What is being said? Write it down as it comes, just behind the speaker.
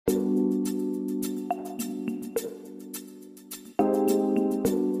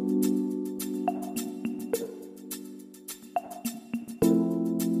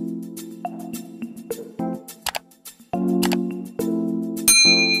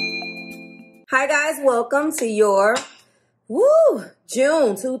Hi guys, welcome to your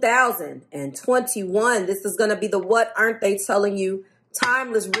June 2021. This is going to be the What Aren't They Telling You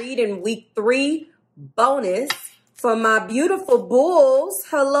Timeless Reading Week 3 bonus for my beautiful bulls.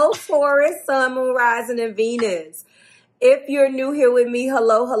 Hello, Taurus, Sun, Moon, Rising, and Venus. If you're new here with me,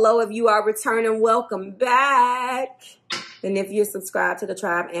 hello, hello. If you are returning, welcome back. And if you're subscribed to the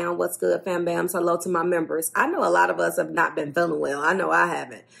tribe, and what's good, fam bams, hello to my members. I know a lot of us have not been feeling well. I know I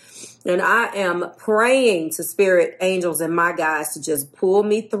haven't. And I am praying to spirit, angels, and my guys to just pull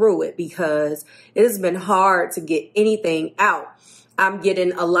me through it because it has been hard to get anything out. I'm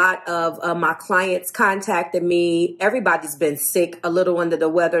getting a lot of my clients contacting me. Everybody's been sick, a little under the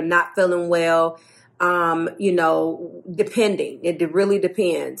weather, not feeling well. You know, depending. It really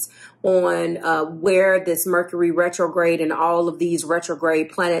depends on where this Mercury retrograde and all of these retrograde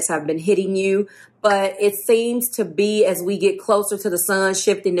planets have been hitting you. But it seems to be as we get closer to the sun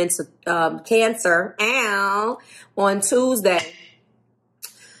shifting into Cancer on Tuesday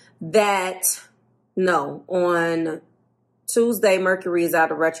on Tuesday, Mercury is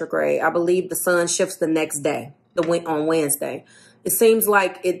out of retrograde. I believe the sun shifts the next day, on Wednesday. It seems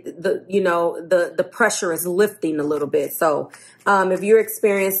like the pressure is lifting a little bit. So if you're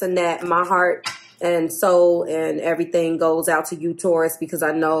experiencing that, my heart and soul and everything goes out to you, Taurus, because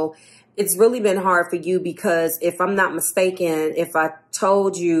I know it's really been hard for you because if I'm not mistaken, if I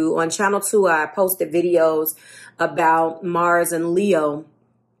told you on Channel 2, I posted videos about Mars and Leo.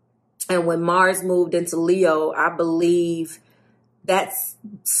 And when Mars moved into Leo, I believe that's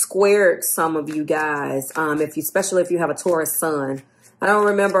squared some of you guys, especially if you have a Taurus sun. I don't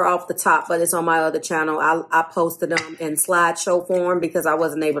remember off the top, but it's on my other channel. I posted them in slideshow form because I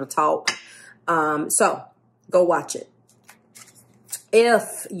wasn't able to talk. So go watch it.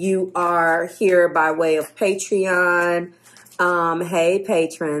 If you are here by way of Patreon, hey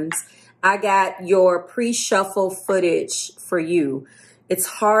patrons, I got your pre-shuffle footage for you. It's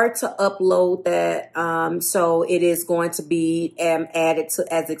hard to upload that, so it is going to be added to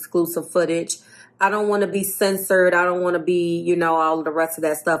as exclusive footage. I don't want to be censored. I don't want to be, all of the rest of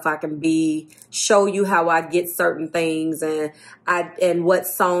that stuff. I can show you how I get certain things and what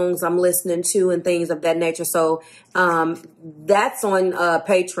songs I'm listening to and things of that nature. So that's on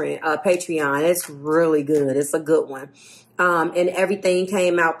Patreon. It's really good. It's a good one. And everything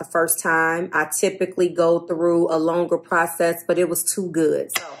came out the first time. I typically go through a longer process, but it was too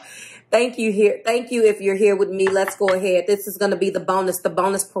good. So thank you here. Thank you if you're here with me. Let's go ahead. This is going to be the bonus. The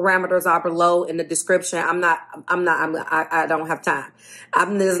bonus parameters are below in the description. I don't have time.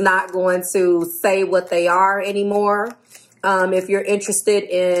 I'm just not going to say what they are anymore. If you're interested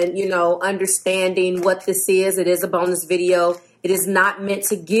in, understanding what this is, it is a bonus video. It is not meant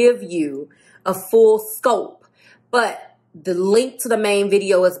to give you a full scope, but the link to the main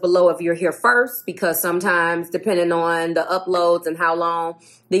video is below if you're here first, because sometimes depending on the uploads and how long,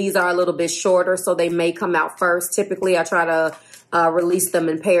 these are a little bit shorter, so they may come out first. Typically, I try to release them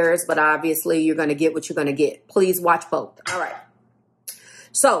in pairs, but obviously you're going to get what you're going to get. Please watch both. All right.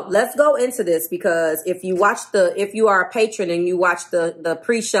 So let's go into this because if you are a patron and you watch the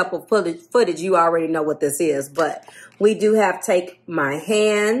pre-shuffle footage, you already know what this is. But we do have Take My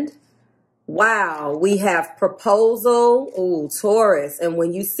Hand. Wow, we have Proposal. Ooh, Taurus. And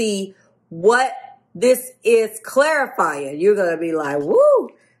when you see what this is clarifying, you're going to be like, woo.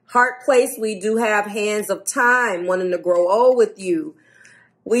 Heart Place, we do have Hands of Time, wanting to grow old with you.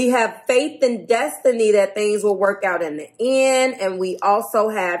 We have Faith and Destiny, that things will work out in the end. And we also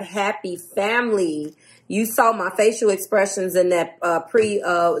have Happy Family. You saw my facial expressions in that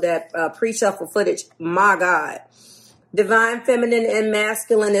pre-shuffle footage. My God. Divine Feminine and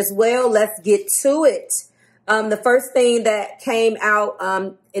Masculine as well. Let's get to it. The first thing that came out,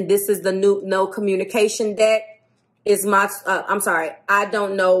 and this is the new No Communication deck, is I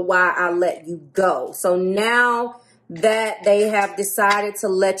don't know why I let you go. So now that they have decided to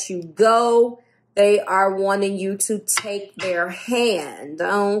let you go, they are wanting you to take their hand.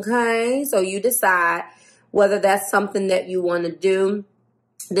 Okay. So you decide whether that's something that you want to do.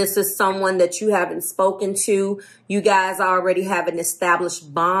 This is someone that you haven't spoken to. You guys already have an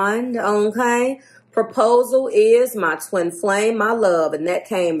established bond, okay? Proposal is my twin flame, my love, and that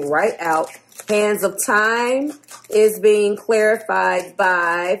came right out. Hands of Time is being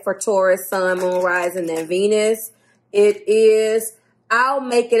clarified for Taurus, Sun, Moon, Rising, and Venus. It is, I'll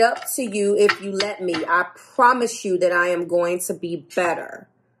make it up to you if you let me. I promise you that I am going to be better,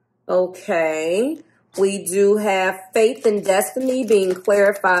 okay? We do have Faith and Destiny being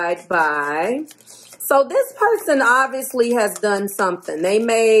clarified by. So this person obviously has done something. They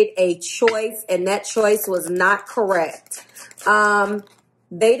made a choice and that choice was not correct.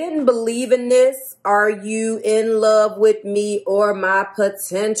 They didn't believe in this. Are you in love with me or my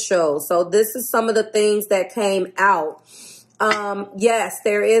potential? So this is some of the things that came out. Yes,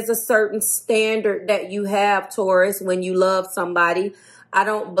 there is a certain standard that you have, Taurus, when you love somebody. I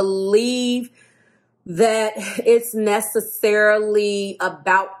don't believe that it's necessarily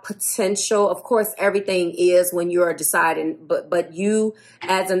about potential. Of course, everything is when you are deciding, but you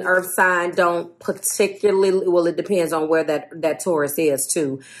as an earth sign don't particularly, well, it depends on where that Taurus is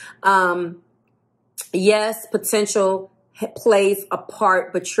too. Yes, potential plays a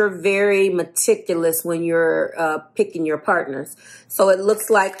part, but you're very meticulous when you're picking your partners. So it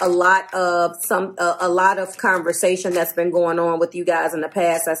looks like a lot of conversation that's been going on with you guys in the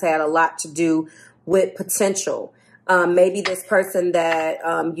past has had a lot to do with potential. Maybe this person that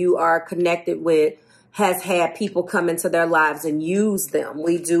you are connected with has had people come into their lives and use them.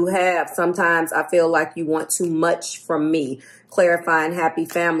 We do have, sometimes I feel like you want too much from me. Clarifying happy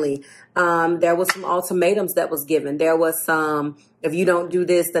family. There was some ultimatums that was given. There was some, if you don't do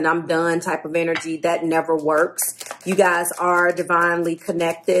this, then I'm done type of energy. That never works. You guys are divinely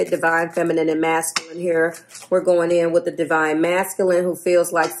connected, divine feminine and masculine here. We're going in with the divine masculine who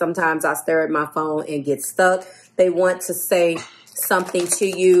feels like sometimes I stare at my phone and get stuck. They want to say something to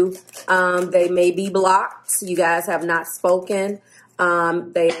you. They may be blocked. You guys have not spoken.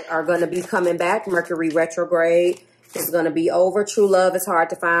 They are going to be coming back. Mercury retrograde is going to be over. True love is hard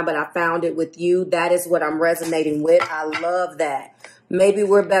to find, but I found it with you. That is what I'm resonating with. I love that. Maybe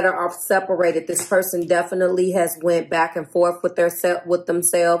we're better off separated. This person definitely has went back and forth with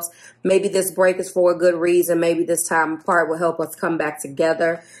themselves. Maybe this break is for a good reason. Maybe this time apart will help us come back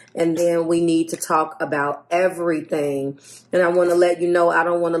together. And then we need to talk about everything. And I want to let you know, I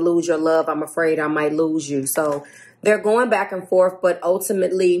don't want to lose your love. I'm afraid I might lose you. So they're going back and forth, but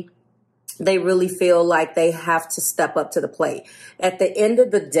ultimately they really feel like they have to step up to the plate. At the end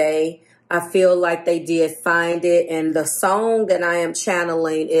of the day, I feel like they did find it. And the song that I am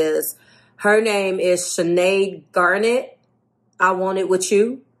channeling is, her name is Sinead Garnett. I Want It With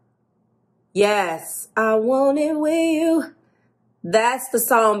You. Yes, I want it with you. That's the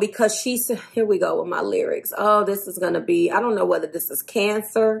song, because she said, here we go with my lyrics. Oh, this is going to be, I don't know whether this is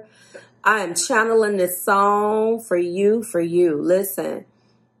Cancer. I am channeling this song for you, for you. Listen.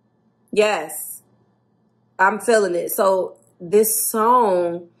 Yes, I'm feeling it. So this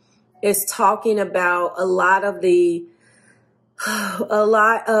song is talking about a lot of the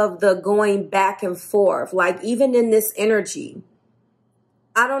going back and forth. Like even in this energy,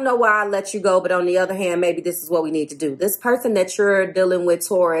 I don't know why I let you go, but on the other hand, maybe this is what we need to do. This person that you're dealing with,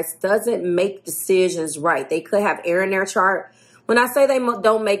 Taurus, doesn't make decisions right. They could have air in their chart. When I say they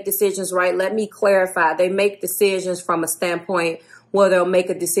don't make decisions right, let me clarify. They make decisions from a standpoint where they'll make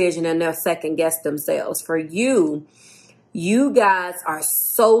a decision and they'll second guess themselves. For you, you guys are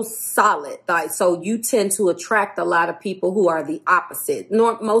so solid. Like, so you tend to attract a lot of people who are the opposite.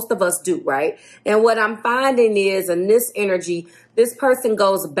 Most of us do, right? And what I'm finding is in this energy, this person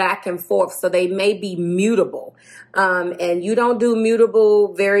goes back and forth. So they may be mutable. And you don't do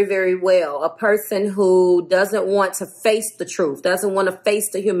mutable very, very well. A person who doesn't want to face the truth, doesn't want to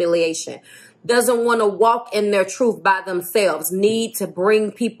face the humiliation, doesn't want to walk in their truth by themselves, need to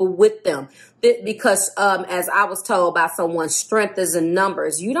bring people with them. Because as I was told by someone, strength is in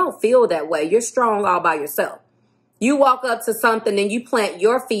numbers. You don't feel that way. You're strong all by yourself. You walk up to something and you plant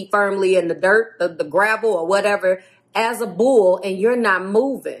your feet firmly in the dirt, the gravel or whatever, as a bull, and you're not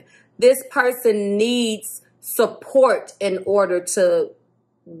moving. This person needs support in order to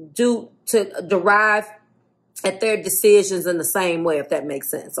derive at their decisions in the same way, if that makes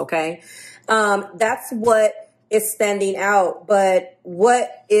sense. Okay. That's what is standing out. But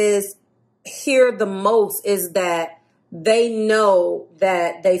what is here the most is that they know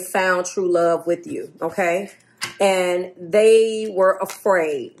that they found true love with you. Okay. And they were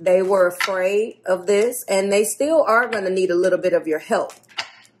afraid. They were afraid of this, and they still are going to need a little bit of your help.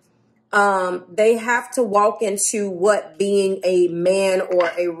 They have to walk into what being a man or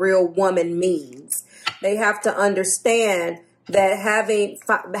a real woman means. They have to understand that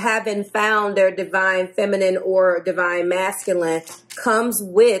having found their divine feminine or divine masculine comes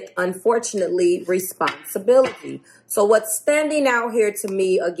with, unfortunately, responsibility. So what's standing out here to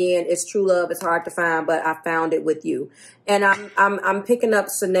me, again, is true love is hard to find, but I found it with you. And I'm picking up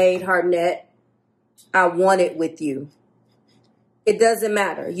Sinead Harnett. I want it with you. It doesn't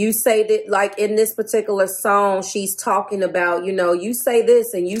matter. You say that, like in this particular song, she's talking about, you know, you say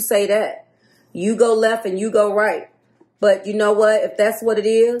this and you say that. You go left and you go right. But you know what? If that's what it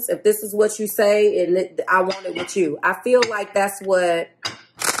is, if this is what you say, and I want it with you. I feel like that's what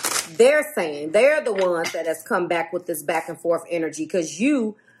they're saying. They're the ones that has come back with this back and forth energy, because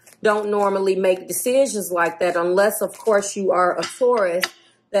you don't normally make decisions like that unless, of course, you are a Taurus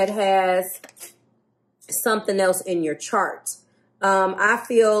that has something else in your chart. I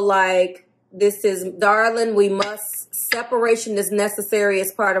feel like this is, darling, we must, separation is necessary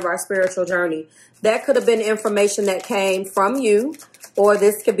as part of our spiritual journey. That could have been information that came from you, or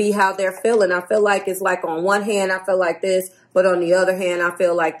this could be how they're feeling. I feel like it's like on one hand, I feel like this, but on the other hand, I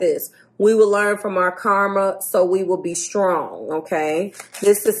feel like this. We will learn from our karma, so we will be strong, okay?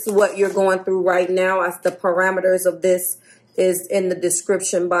 This is what you're going through right now. As the parameters of this is in the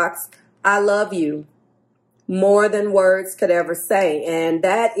description box. I love you more than words could ever say. And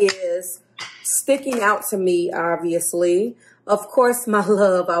that is sticking out to me, obviously. Of course, my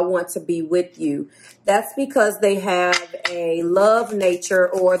love, I want to be with you. That's because they have a love nature,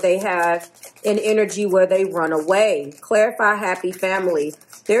 or they have an energy where they run away. Clarify happy family.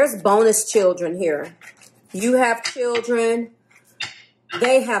 There's bonus children here. You have children.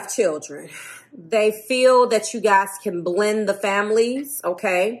 They have children. They feel that you guys can blend the families,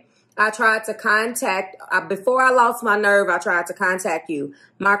 okay? I tried to contact, before I lost my nerve, I tried to contact you.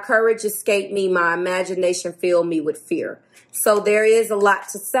 My courage escaped me. My imagination filled me with fear. So there is a lot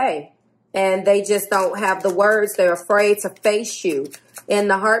to say, and they just don't have the words. They're afraid to face you. In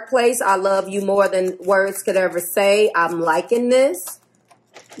the heart place, I love you more than words could ever say. I'm liking this.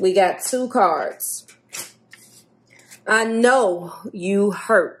 We got 2 cards. I know you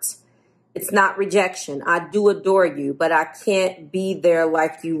hurt. It's not rejection. I do adore you, but I can't be there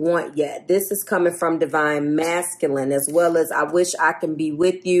like you want yet. This is coming from divine masculine, as well as I wish I can be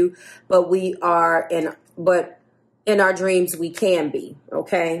with you, but in our dreams we can be,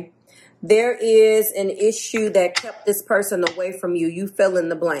 okay? There is an issue that kept this person away from you. You fill in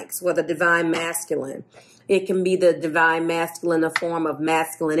the blanks with a divine masculine. It can be the divine masculine in the form of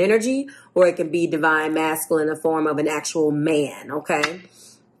masculine energy, or it can be divine masculine in the form of an actual man, okay?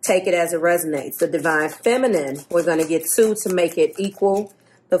 Take it as it resonates. The divine feminine, we're going to get 2 to make it equal.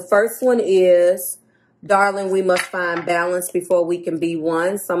 The first one is, darling, we must find balance before we can be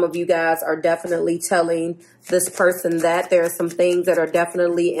one. Some of you guys are definitely telling this person that there are some things that are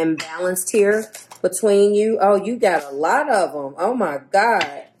definitely imbalanced here between you. Oh, you got a lot of them. Oh, my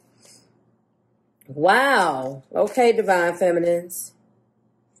God. Wow. Okay, divine feminines.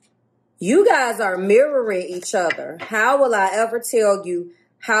 You guys are mirroring each other. How will I ever tell you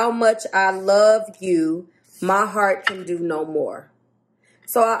how much I love you? My heart can do no more.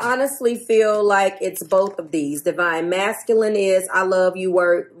 So I honestly feel like it's both of these. Divine masculine is, I love you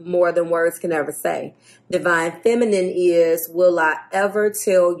more than words can ever say. Divine feminine is, will I ever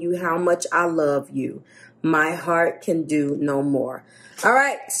tell you how much I love you? My heart can do no more. All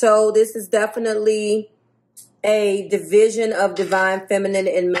right. So this is definitely a division of divine feminine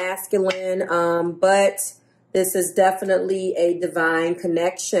and masculine. But this is definitely a divine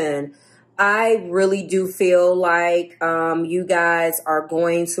connection. I really do feel like you guys are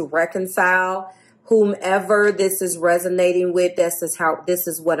going to reconcile. Whomever this is resonating with, this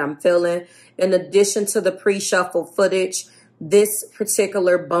is what I'm feeling. In addition to the pre-shuffle footage, this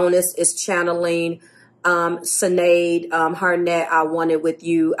particular bonus is channeling Sinead, Harnett, I Want It With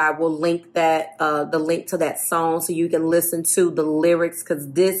You. I will link that, the link to that song so you can listen to the lyrics,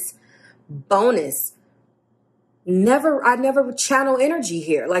 because this bonus, I never channel energy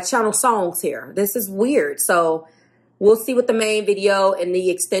here, like channel songs here. This is weird. So we'll see what the main video and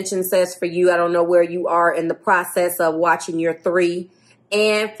the extension says for you. I don't know where you are in the process of watching your 3.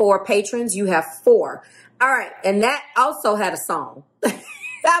 And for patrons, you have 4. All right. And that also had a song.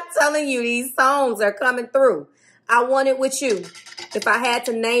 I'm telling you, these songs are coming through. I Want It With You. If I had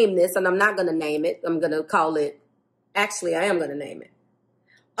to name this, and I'm not going to name it, I'm going to call it, actually, I am going to name it.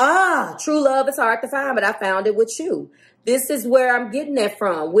 True love is hard to find, but I found it with you. This is where I'm getting that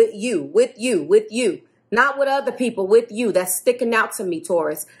from. With you, with you, with you. Not with other people, with you. That's sticking out to me,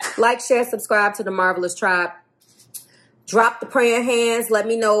 Taurus. Like, share, subscribe to the Marvelous Tribe. Drop the praying hands. Let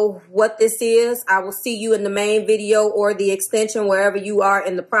me know what this is. I will see you in the main video or the extension, wherever you are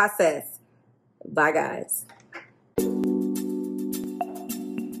in the process. Bye, guys.